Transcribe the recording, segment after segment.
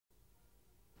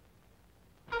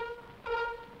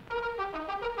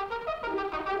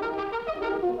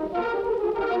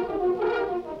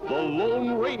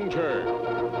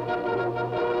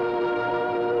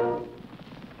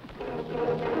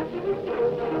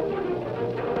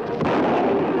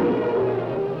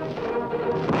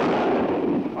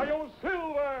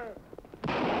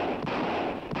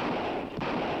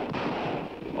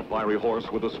fiery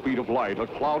horse with the speed of light, a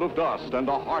cloud of dust, and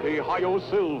a hearty hi-yo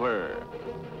silver.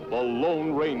 The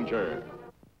Lone Ranger.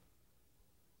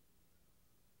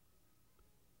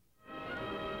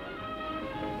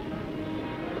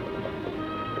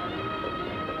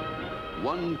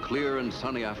 One clear and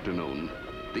sunny afternoon,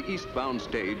 the eastbound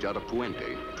stage out of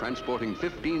Puente, transporting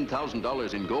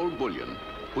 $15,000 in gold bullion,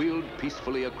 wheeled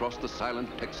peacefully across the silent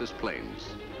Texas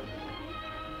plains.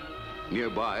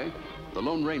 Nearby, the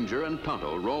Lone Ranger and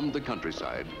Tonto roamed the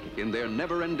countryside in their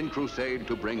never-ending crusade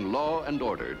to bring law and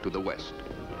order to the West.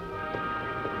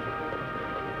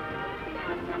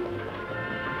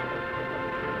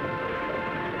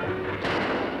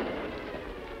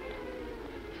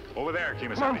 Over there,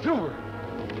 Kemo Sabe. Come on, Silver.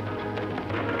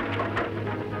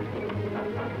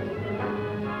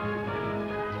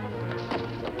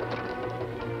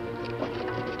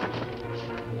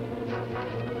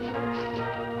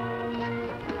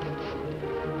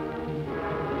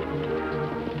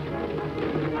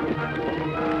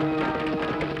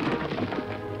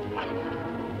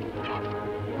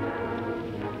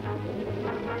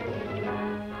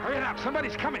 Hurry it up,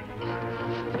 somebody's coming.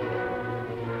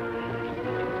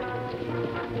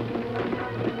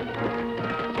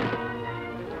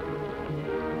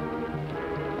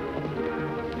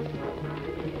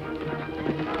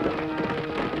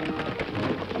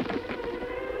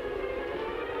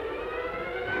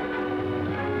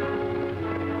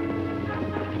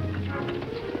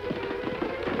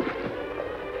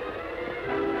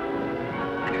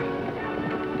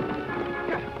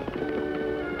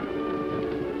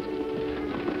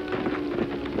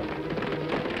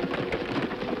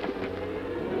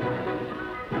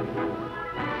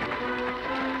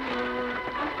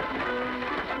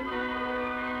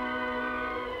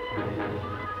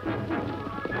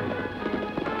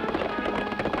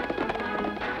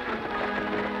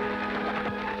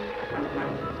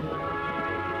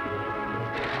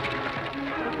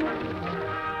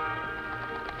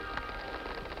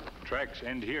 Tracks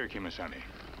end here, Kemo Sabe.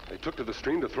 They took to the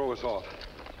stream to throw us off.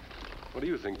 What do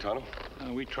you think, Tonto?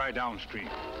 We try downstream.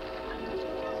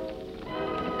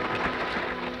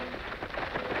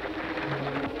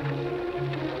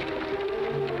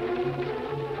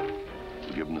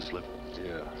 You give him the slip?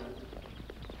 Yeah.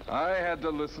 I had to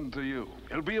listen to you.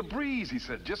 It'll be a breeze, he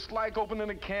said, just like opening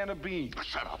a can of beans.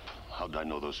 Shut up. How'd I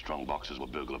know those strong boxes were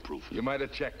burglar-proof? You might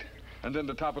have checked. And then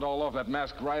to top it all off, that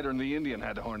masked rider and the Indian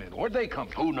had to horn in. Where'd they come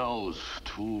from? Who knows?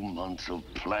 2 months of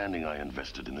planning I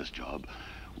invested in this job.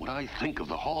 What I think of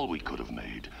the haul we could have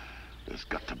made. There's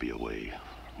got to be a way.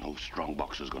 No strong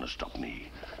box is gonna stop me.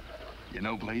 You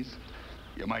know, Blaze,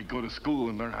 you might go to school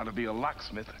and learn how to be a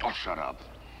locksmith. Oh, shut up.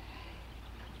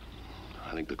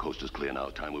 I think the coast is clear now.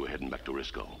 Time we were heading back to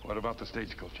Risco. What about the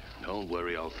stagecoach? Don't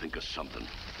worry, I'll think of something.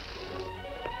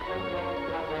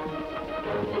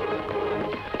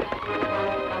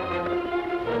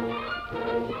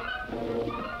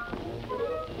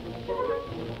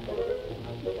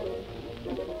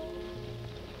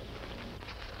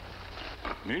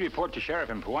 Me report to Sheriff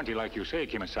in Puente like you say,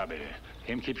 Kemo Sabe.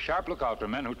 Him keep sharp lookout for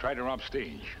men who try to rob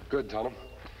stage. Good, Tonto.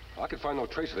 I could find no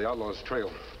trace of the outlaw's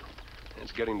trail.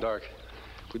 It's getting dark.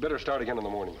 We better start again in the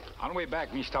morning. On the way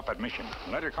back, me stop at Mission.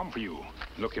 Letter come for you.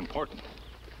 Look important.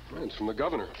 Well, it's from the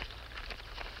governor.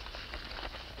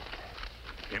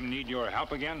 Him need your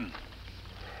help again?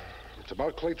 It's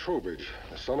about Clay Trowbridge,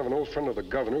 the son of an old friend of the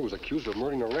governor who was accused of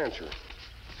murdering a rancher.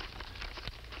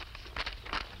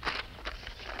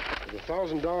 There's a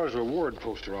 $1,000 reward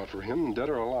poster out for him, dead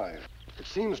or alive. It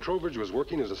seems Trowbridge was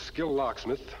working as a skilled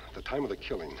locksmith at the time of the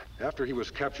killing. After he was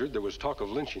captured, there was talk of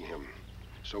lynching him.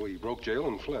 So he broke jail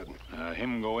and fled.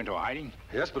 Him go into hiding?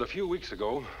 Yes, but a few weeks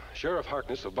ago, Sheriff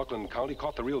Harkness of Buckland County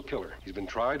caught the real killer. He's been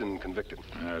tried and convicted.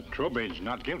 Trowbridge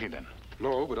not guilty then?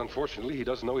 No, but unfortunately, he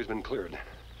doesn't know he's been cleared.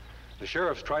 The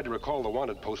sheriff's tried to recall the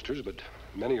wanted posters, but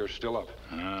many are still up.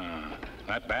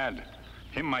 That bad.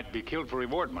 Him might be killed for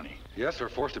reward money. Yes, or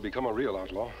forced to become a real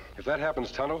outlaw. If that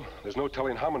happens, Tonto, there's no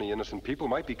telling how many innocent people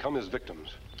might become his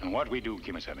victims. And what we do,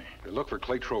 Kemo Sabe? They look for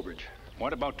Clay Trowbridge.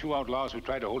 What about 2 outlaws who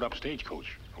tried to hold up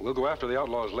stagecoach? We'll go after the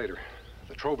outlaws later.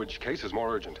 The Trowbridge case is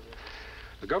more urgent.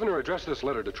 The governor addressed this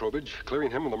letter to Trowbridge,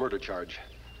 clearing him of the murder charge.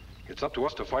 It's up to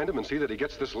us to find him and see that he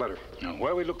gets this letter. Now,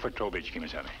 where we look for Trowbridge, Kemo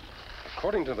Sabe?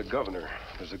 According to the governor,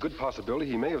 there's a good possibility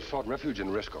he may have sought refuge in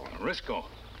Risco. Risco?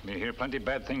 We hear plenty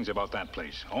bad things about that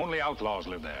place. Only outlaws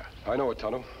live there. I know it,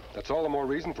 Tonto. That's all the more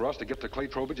reason for us to get to Clay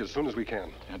Trowbridge as soon as we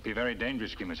can. That'd be very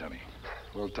dangerous, Kemo Sabe.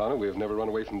 Well, Tonto, we have never run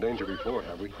away from danger before,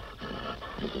 have we?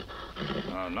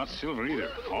 Not Silver either.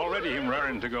 Already him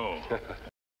raring to go.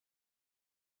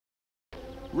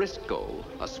 Risco,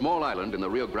 a small island in the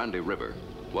Rio Grande River,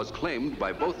 was claimed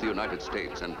by both the United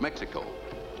States and Mexico,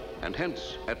 and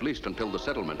hence, at least until the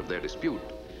settlement of their dispute,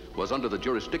 was under the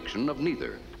jurisdiction of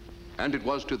neither. And it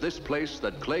was to this place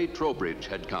that Clay Trowbridge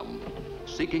had come,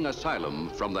 seeking asylum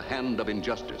from the hand of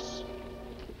injustice.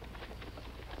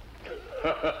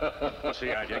 What's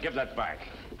the idea? Give that back.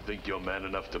 Think you're man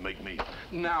enough to make me?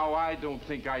 Now, I don't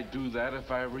think I'd do that if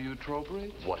I were you,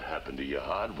 Trowbridge. What happened to your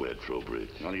hardware, Trowbridge?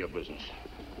 None of your business.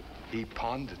 He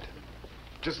pawned it.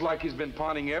 Just like he's been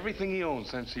pawning everything he owns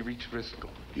since he reached Frisco.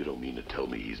 You don't mean to tell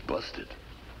me he's busted?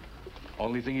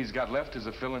 Only thing he's got left is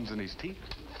the fillings in his teeth.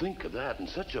 Think of that, and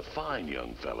such a fine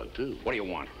young fella, too. What do you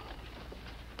want?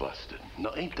 Busted.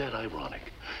 Now, ain't that ironic?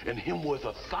 And him worth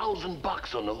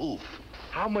 $1,000 on the hoof.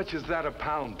 How much is that a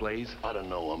pound, Blaze? I don't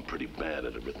know, I'm pretty bad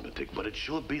at arithmetic, but it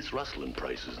sure beats rustling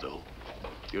prices, though.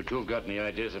 You two got any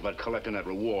ideas about collecting that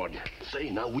reward? Say,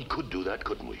 now, we could do that,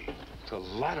 couldn't we? It's a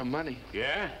lot of money.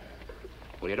 Yeah?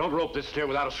 Well, you don't rope this steer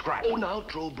without a scrap. Oh, now,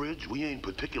 Trowbridge, we ain't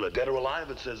particular. Dead or alive,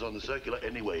 it says on the circular.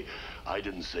 Anyway, I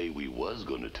didn't say we was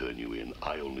gonna turn you in.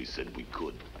 I only said we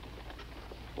could.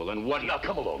 Well, then what? Now,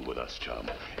 come along with us, chum,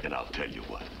 and I'll tell you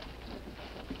what.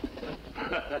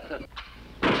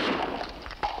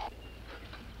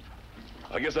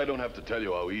 I guess I don't have to tell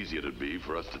you how easy it'd be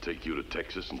for us to take you to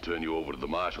Texas and turn you over to the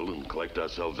marshal and collect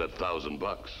ourselves that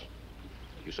 $1,000.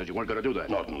 You said you weren't going to do that.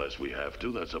 Not unless we have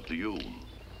to. That's up to you.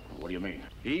 What do you mean?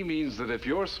 He means that if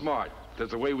you're smart,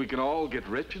 there's a way we can all get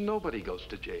rich and nobody goes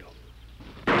to jail.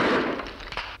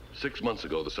 6 months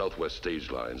ago, the Southwest Stage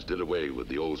Lines did away with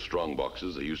the old strong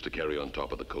boxes they used to carry on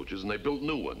top of the coaches, and they built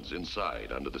new ones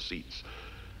inside, under the seats.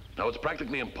 Now, it's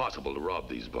practically impossible to rob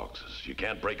these boxes. You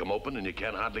can't break them open, and you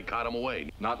can't hardly cart them away.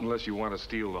 Not unless you want to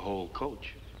steal the whole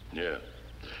coach. Yeah,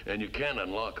 and you can't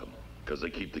unlock them, because they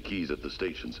keep the keys at the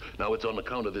stations. Now, it's on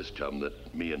account of this, chum,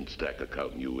 that me and Stack are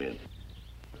counting you in.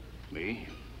 Me?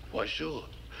 Why, sure.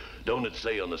 Don't it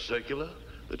say on the circular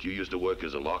that you used to work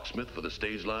as a locksmith for the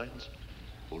stage lines?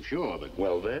 Well, sure, but...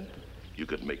 Well, then, you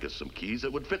could make us some keys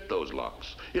that would fit those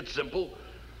locks. It's simple.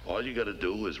 All you gotta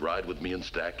do is ride with me and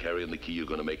Stack, carrying the key you're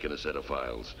gonna make in a set of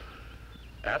files.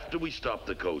 After we stop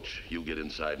the coach, you get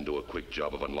inside and do a quick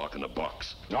job of unlocking the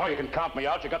box. No, you can count me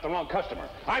out. You got the wrong customer.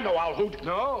 I'm no owl hoot.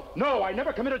 No. No, I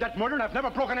never committed that murder, and I've never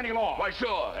broken any law. Why,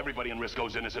 sure. Everybody in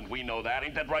Risco's innocent. We know that.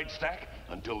 Ain't that right, Stack?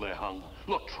 Until they're hung.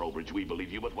 Look, Trowbridge, we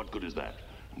believe you, but what good is that?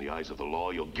 In the eyes of the law,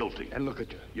 you're guilty. And look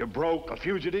at you. You're broke, a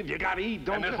fugitive, you gotta eat,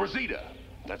 don't you? And there's Rosita.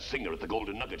 That singer at the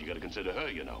Golden Nugget, you gotta consider her,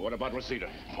 you know. What about Rosita?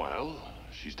 Well,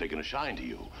 she's taken a shine to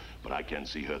you. But I can't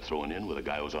see her throwing in with a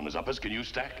guy who's on his uppers. Can you,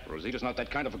 Stack? Rosita's not that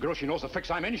kind of a girl. She knows the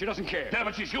fix I'm in. She doesn't care. Damn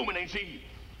it, she's human, ain't she?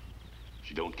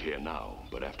 She don't care now,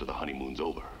 but after the honeymoon's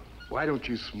over. Why don't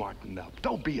you smarten up?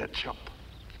 Don't be a chump.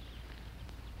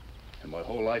 In my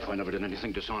whole life, I never did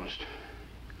anything dishonest.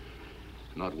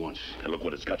 Not once. And look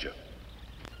what it's got you.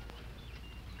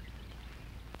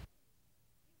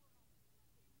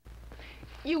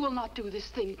 You will not do this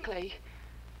thing, Clay.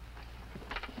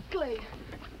 Clay,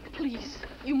 please,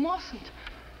 you mustn't.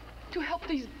 To help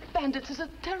these bandits is a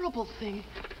terrible thing.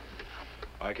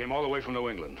 I came all the way from New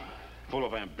England, full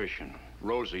of ambition,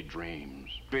 rosy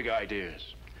dreams, big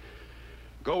ideas.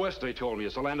 Go west, they told me.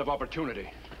 It's a land of opportunity.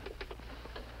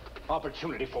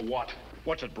 Opportunity for what?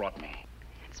 What's it brought me?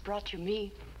 It's brought you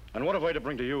me. And what have I to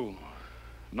bring to you?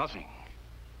 Nothing.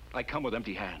 I come with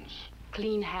empty hands.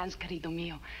 Clean hands, querido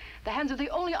mío. The hands of the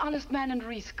only honest man in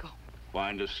Risco.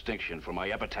 Fine distinction for my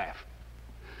epitaph.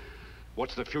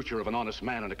 What's the future of an honest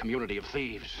man in a community of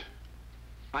thieves?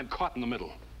 I'm caught in the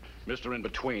middle. Mr. In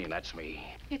Between, that's me.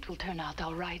 It will turn out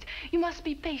all right. You must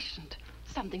be patient.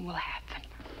 Something will happen.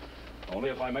 Only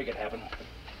if I make it happen.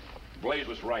 Blaze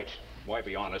was right. Why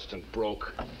be honest and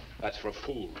broke? That's for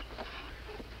fools.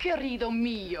 Querido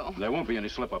mío. There won't be any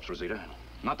slip-ups, Rosita.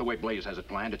 Not the way Blaze has it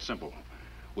planned. It's simple.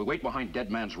 We wait behind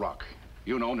Dead Man's Rock.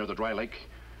 You know, near the dry lake.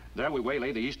 There we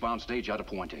waylay the eastbound stage out of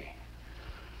Puente.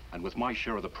 And with my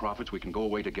share of the profits, we can go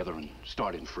away together and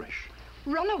start in fresh.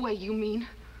 Run away, you mean?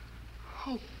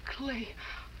 Oh, Clay,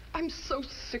 I'm so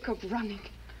sick of running.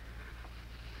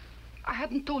 I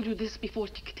hadn't told you this before,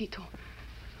 Chiquitito.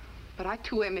 But I,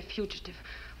 too, am a fugitive.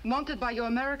 Wanted by your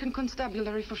American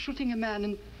constabulary for shooting a man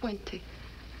in Puente.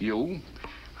 You?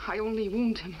 I only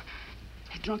wound him.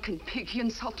 A drunken pig, he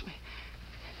insulted me.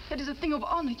 It is a thing of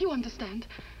honor, you understand.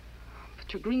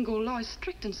 But your gringo law is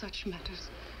strict in such matters.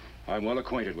 I'm well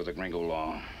acquainted with the gringo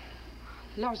law.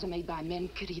 Laws are made by men,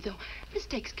 querido.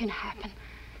 Mistakes can happen.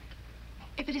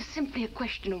 If it is simply a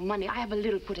question of money, I have a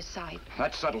little put aside.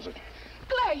 That settles it.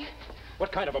 Clay!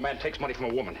 What kind of a man takes money from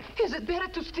a woman? Is it better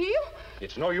to steal?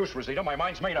 It's no use, Rosita. My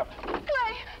mind's made up.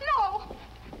 Clay, no!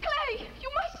 Clay,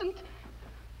 you mustn't!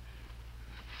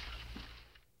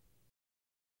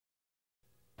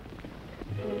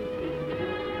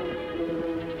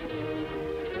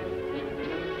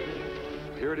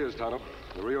 Here it is, Tonto.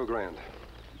 The Rio Grande.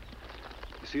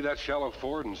 You see that shallow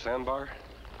ford and sandbar?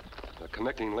 The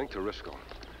connecting link to Risco.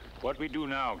 What we do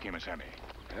now, Kemo Sabe?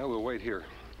 Well, we'll wait here.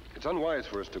 It's unwise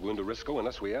for us to go into Risco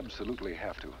unless we absolutely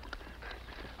have to.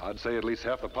 I'd say at least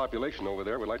half the population over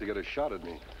there would like to get a shot at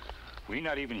me. We're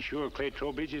not even sure Clay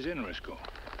Trowbridge is in Risco.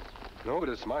 No, but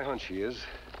it's my hunch he is.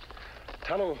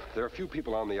 Tonto, there are few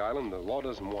people on the island the law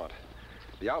doesn't want.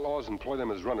 The outlaws employ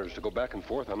them as runners to go back and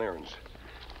forth on errands.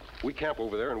 We camp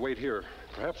over there and wait here.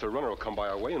 Perhaps a runner will come by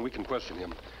our way and we can question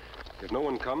him. If no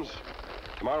one comes,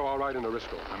 tomorrow I'll ride into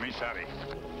Risco. Kemo Sabe.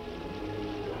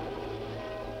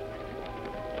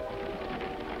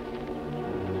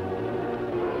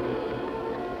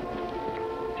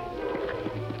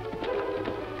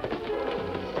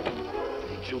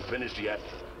 Ain't you finished yet?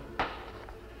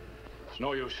 It's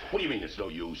no use. What do you mean it's no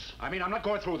use? I mean, I'm not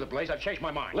going through with it, Blaze. I've changed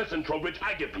my mind. Listen, Trowbridge,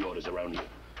 I give the orders around here.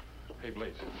 Hey,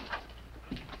 Blaze.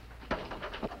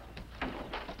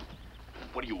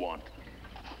 What do you want?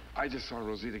 I just saw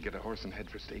Rosita get a horse and head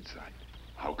for stateside.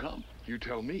 How come? You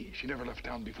tell me. She never left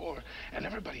town before. And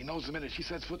everybody knows the minute she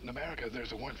sets foot in America,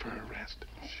 there's a warrant for her arrest.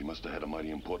 She must have had a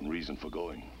mighty important reason for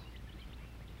going.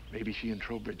 Maybe she and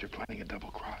Trowbridge are planning a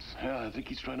double cross. Yeah, I think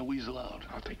he's trying to weasel out.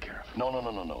 I'll take care of it.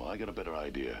 No. I got a better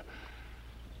idea.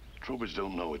 Trowbridge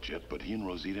don't know it yet, but he and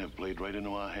Rosita have played right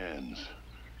into our hands.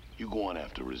 You go on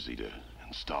after Rosita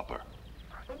and stop her.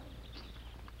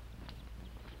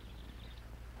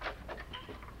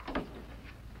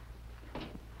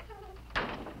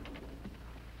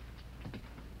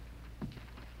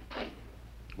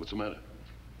 What's the matter?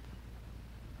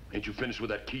 Ain't you finished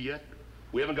with that key yet?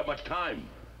 We haven't got much time.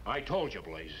 I told you,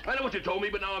 Blaze. I know what you told me,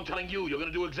 but now I'm telling you, you're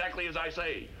gonna do exactly as I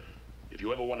say. If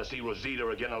you ever want to see Rosita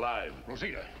again alive.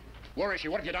 Rosita? Where is she?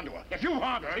 What have you done to her? If you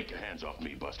harm her... Take your hands off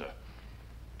me, Buster.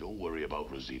 Don't worry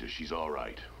about Rosita. She's all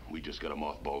right. We just got her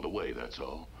mothballed away, that's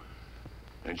all.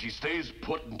 And she stays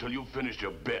put until you've finished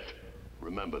your bit.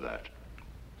 Remember that.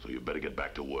 So you better get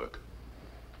back to work.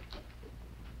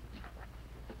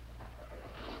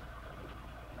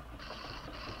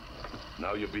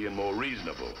 Now you're being more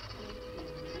reasonable.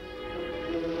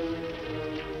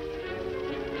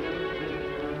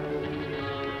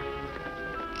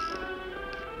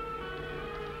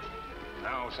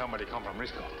 Now somebody come from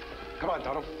Risco. Come on,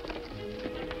 Tonto.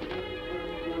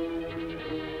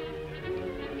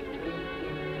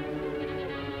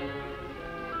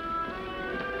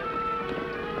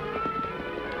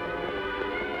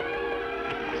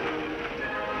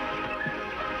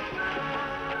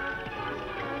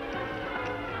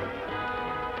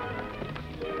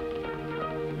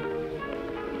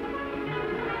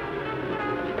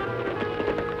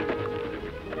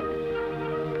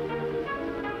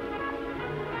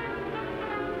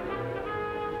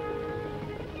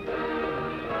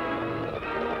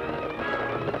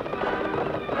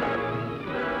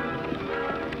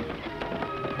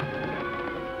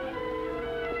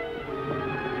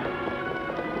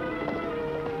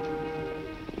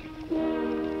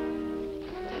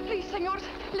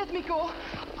 Let me go.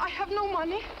 I have no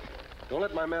money. Don't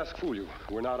let my mask fool you.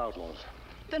 We're not outlaws.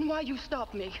 Then why you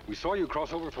stop me? We saw you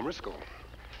cross over from Risco.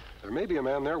 There may be a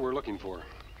man there we're looking for.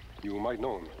 You might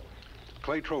know him.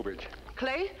 Clay Trowbridge.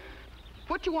 Clay?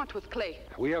 What you want with Clay?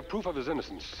 We have proof of his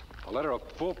innocence. A letter of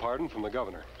full pardon from the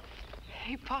governor.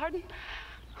 A pardon?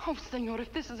 Oh, senor,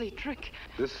 if this is a trick.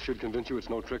 This should convince you it's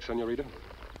no trick, senorita.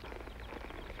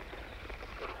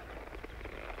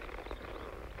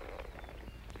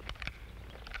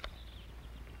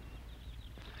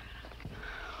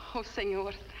 Oh,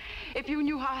 senor, if you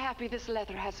knew how happy this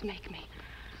letter has made me.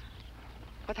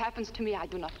 What happens to me, I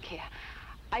do not care.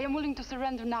 I am willing to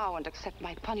surrender now and accept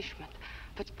my punishment.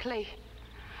 But Clay...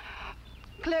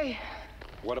 Clay...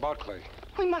 What about Clay?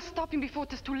 We must stop him before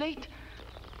it is too late.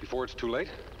 Before it's too late?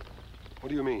 What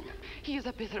do you mean? He is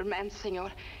a bitter man,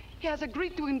 senor. He has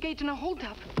agreed to engage in a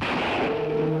holdup.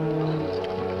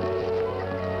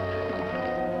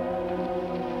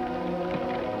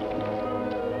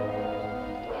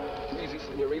 Easy,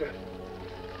 senorita.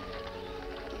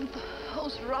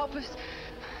 Those robbers,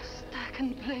 Stack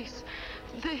and Blaze,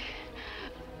 they...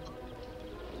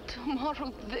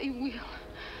 Tomorrow they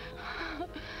will...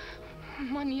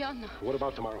 Mañana. What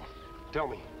about tomorrow? Tell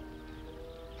me.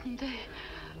 They...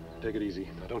 Take it easy.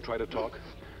 Now, don't try to talk.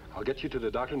 I'll get you to the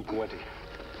doctor in Puente.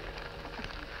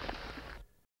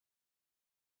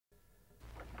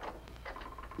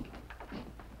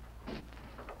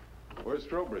 Where's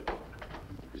Trowbridge?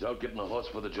 He's out getting a horse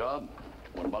for the job.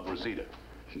 What about Rosita?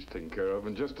 She's taken care of,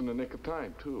 and just in the nick of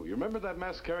time, too. You remember that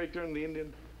masked character in The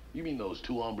Indian? You mean those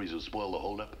two hombres who spoiled the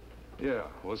holdup? Yeah,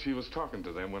 well, she was talking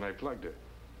to them when I plugged her.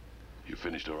 You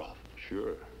finished her off?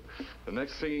 Sure. The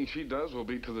next singing she does will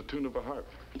be to the tune of a harp.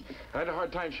 I had a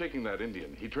hard time shaking that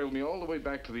Indian. He trailed me all the way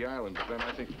back to the island, but then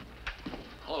I think...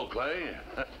 Hello, Clay.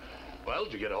 Well,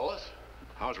 did you get a horse?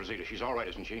 How's Rosita? She's all right,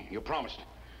 isn't she? You promised.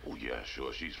 Oh, yeah,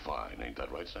 sure. She's fine. Ain't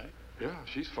that right, Sam? Yeah,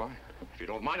 she's fine. If you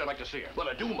don't mind, I'd like to see her. Well,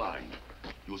 I do mind.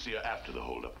 You'll see her after the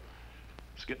holdup.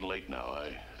 It's getting late now.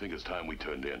 I think it's time we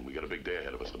turned in. We got a big day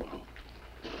ahead of us tomorrow.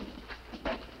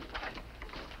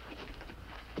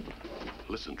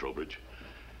 Listen, Trowbridge.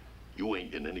 You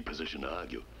ain't in any position to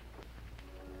argue.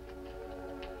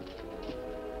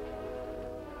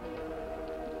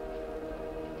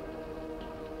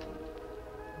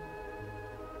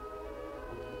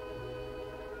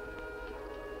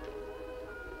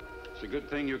 It's a good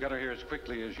thing you got her here as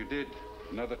quickly as you did.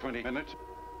 Another 20 minutes,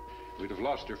 we'd have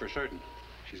lost her for certain.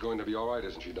 She's going to be all right,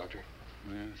 isn't she, Doctor?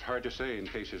 Well, it's hard to say in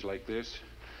cases like this.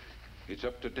 It's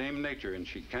up to Dame Nature, and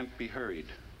she can't be hurried.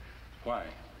 Why?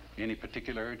 Any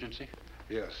particular urgency?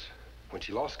 Yes. When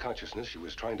she lost consciousness, she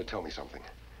was trying to tell me something.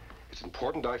 It's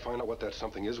important I find out what that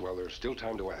something is while there's still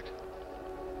time to act.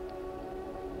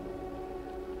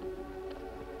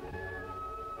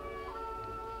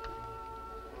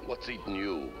 What's eating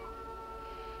you?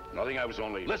 Nothing, I was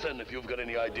only... Listen, if you've got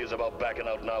any ideas about backing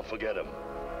out now, forget them.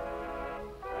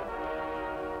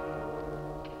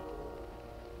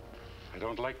 I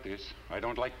don't like this. I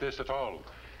don't like this at all.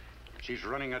 She's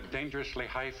running a dangerously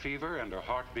high fever, and her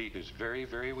heartbeat is very,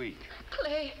 very weak.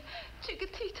 Clay,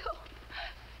 chiquitito.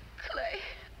 Clay,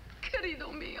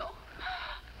 querido mío.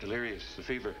 Delirious, the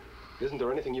fever. Isn't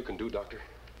there anything you can do, Doctor?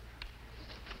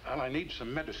 Well, I need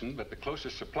some medicine, but the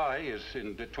closest supply is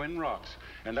in the Twin Rocks,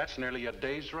 and that's nearly a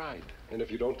day's ride. And if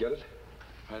you don't get it?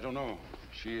 I don't know.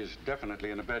 She is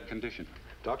definitely in a bad condition.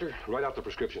 Doctor, write out the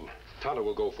prescription. Tonto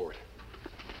will go for it.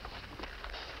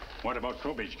 What about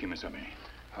Trowbridge, Kemo Sabe?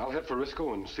 I'll head for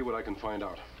Risco and see what I can find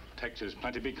out. Texas,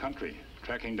 plenty big country.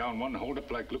 Tracking down one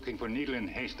holdup like looking for needle in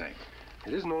a haystack.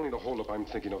 It isn't only the holdup I'm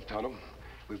thinking of, Tonto.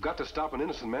 We've got to stop an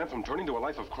innocent man from turning to a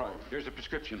life of crime. Here's a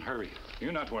prescription. Hurry.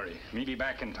 You not worry. Me be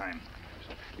back in time.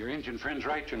 Your Indian friend's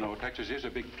right, you know. Texas is a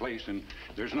big place, and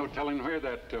there's no telling where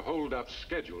that holdup's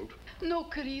scheduled. No,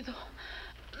 querido.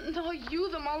 No, you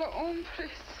the malo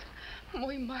hombres.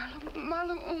 Muy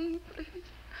malo hombres.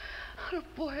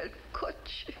 Por el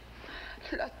coche.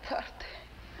 La tarde.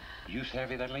 You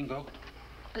savvy that lingo?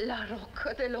 La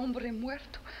roca del hombre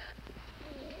muerto.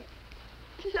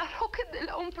 La roca del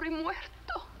hombre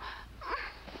muerto.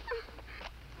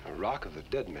 A rock of the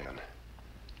dead man.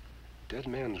 Dead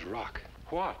man's rock.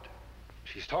 What?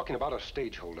 She's talking about a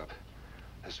stage holdup.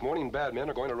 This morning, bad men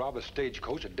are going to rob a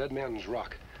stagecoach at Dead Man's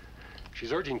Rock.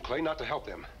 She's urging Clay not to help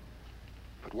them.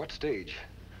 But what stage?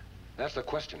 That's the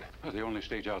question. Well, the only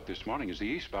stage out this morning is the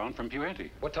eastbound from Puente.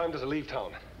 What time does it leave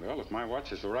town? Well, if my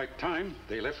watch is the right time,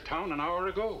 they left town an hour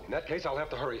ago. In that case, I'll have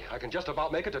to hurry. I can just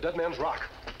about make it to Dead Man's Rock.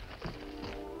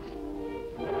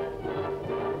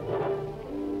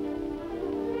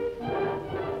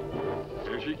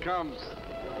 Here she comes.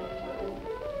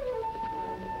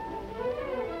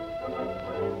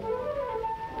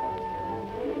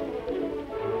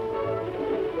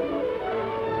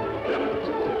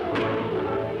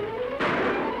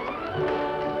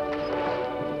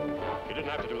 You didn't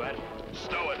have to do that.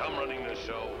 Stow it. I'm running this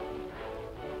show.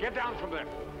 Get down from there.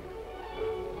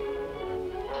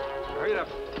 Hurry it up.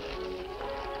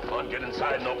 Come on, get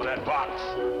inside and open that box.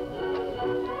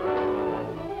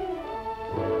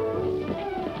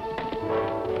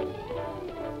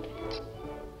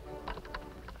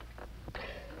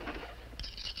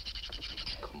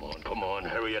 Come on,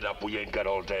 hurry it up. We ain't got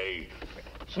all day.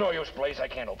 It's no use, Blaze. I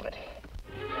can't open it.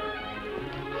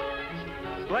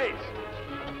 Blaze!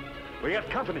 We got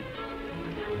company.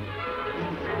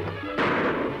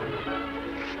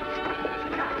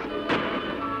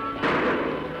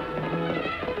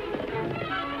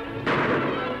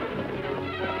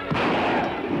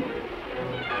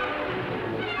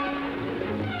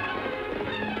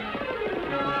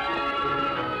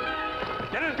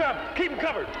 Get his gun. Keep him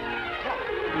covered.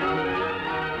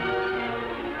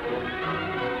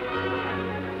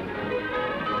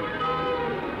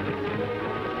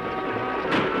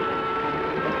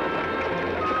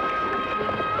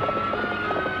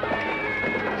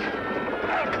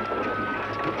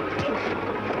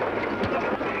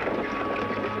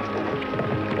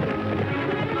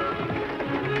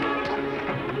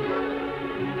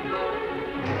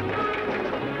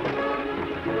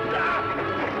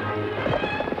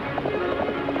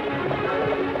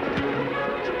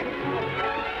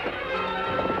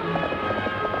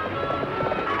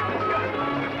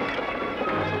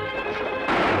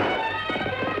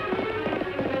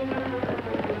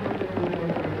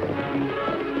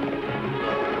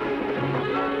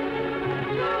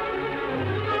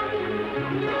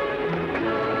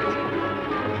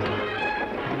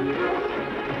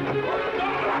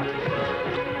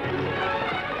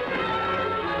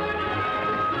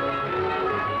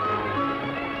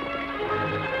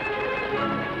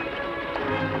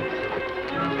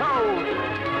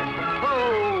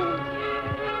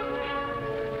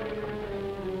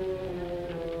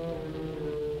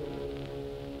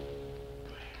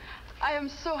 I am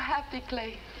so happy,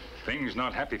 Clay. Things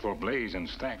not happy for Blaze and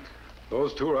Stack.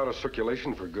 Those two are out of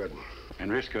circulation for good.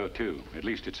 And Risco, too. At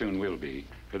least it soon will be.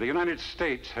 For the United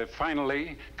States have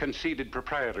finally conceded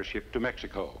proprietorship to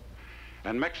Mexico.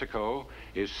 And Mexico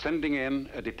is sending in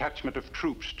a detachment of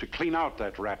troops to clean out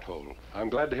that rat hole. I'm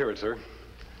glad to hear it, sir.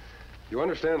 You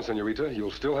understand, Senorita,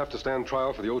 you'll still have to stand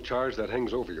trial for the old charge that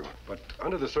hangs over you. But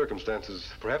under the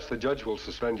circumstances, perhaps the judge will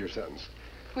suspend your sentence.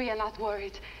 We are not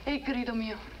worried. Querido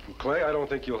mío. Clay, I don't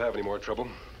think you'll have any more trouble.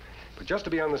 But just to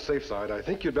be on the safe side, I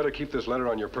think you'd better keep this letter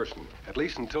on your person, at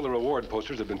least until the reward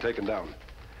posters have been taken down.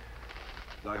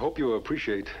 And I hope you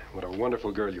appreciate what a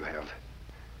wonderful girl you have.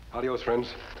 Adios,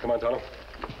 friends. Come on, Tonto.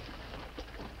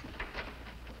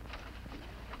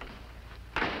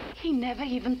 He never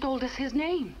even told us his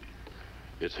name.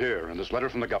 It's here in this letter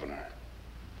from the governor.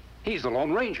 He's the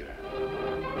Lone Ranger.